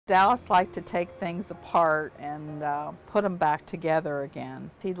Dallas liked to take things apart and put them back together again.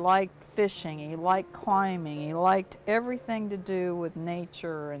 He liked fishing, he liked climbing, he liked everything to do with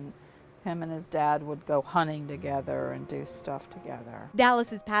nature, and him and his dad would go hunting together and do stuff together.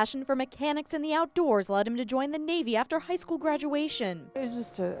 Dallas's passion for mechanics and the outdoors led him to join the Navy after high school graduation. It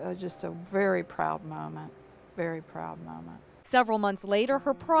was just a very proud moment, very proud moment. Several months later,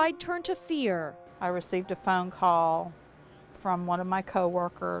 her pride turned to fear. I received a phone call from one of my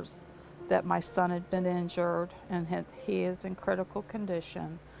coworkers that my son had been injured and he is in critical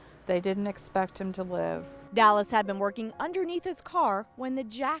condition. They didn't expect him to live. Dallas had been working underneath his car when the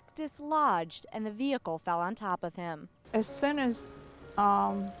jack dislodged and the vehicle fell on top of him. As soon as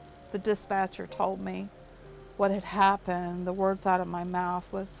the dispatcher told me what had happened, the words out of my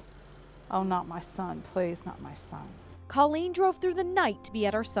mouth was, "Oh, not my son, please, not my son." Colleen drove through the night to be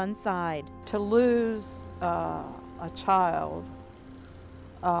at her son's side. To lose a child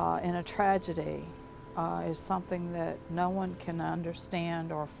in a tragedy is something that no one can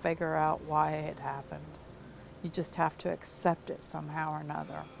understand or figure out why it happened. You just have to accept it somehow or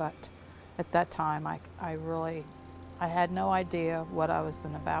another. But at that time, I had no idea what I was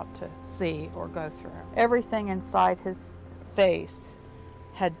about to see or go through. Everything inside his face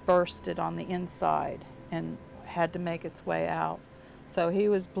had bursted on the inside and had to make its way out. So he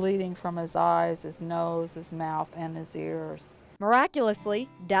was bleeding from his eyes, his nose, his mouth, and his ears. Miraculously,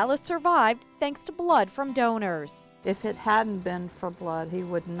 Dallas survived thanks to blood from donors. If it hadn't been for blood, he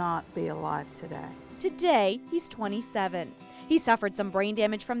would not be alive today. Today, he's 27. He suffered some brain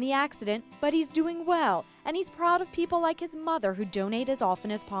damage from the accident, but he's doing well, and he's proud of people like his mother who donate as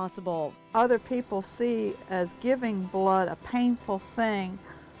often as possible. Other people see as giving blood a painful thing.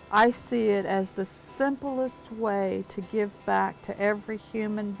 I see it as the simplest way to give back to every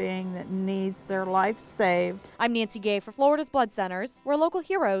human being that needs their life saved. I'm Nancy Gay for Florida's Blood Centers, where local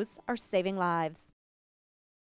heroes are saving lives.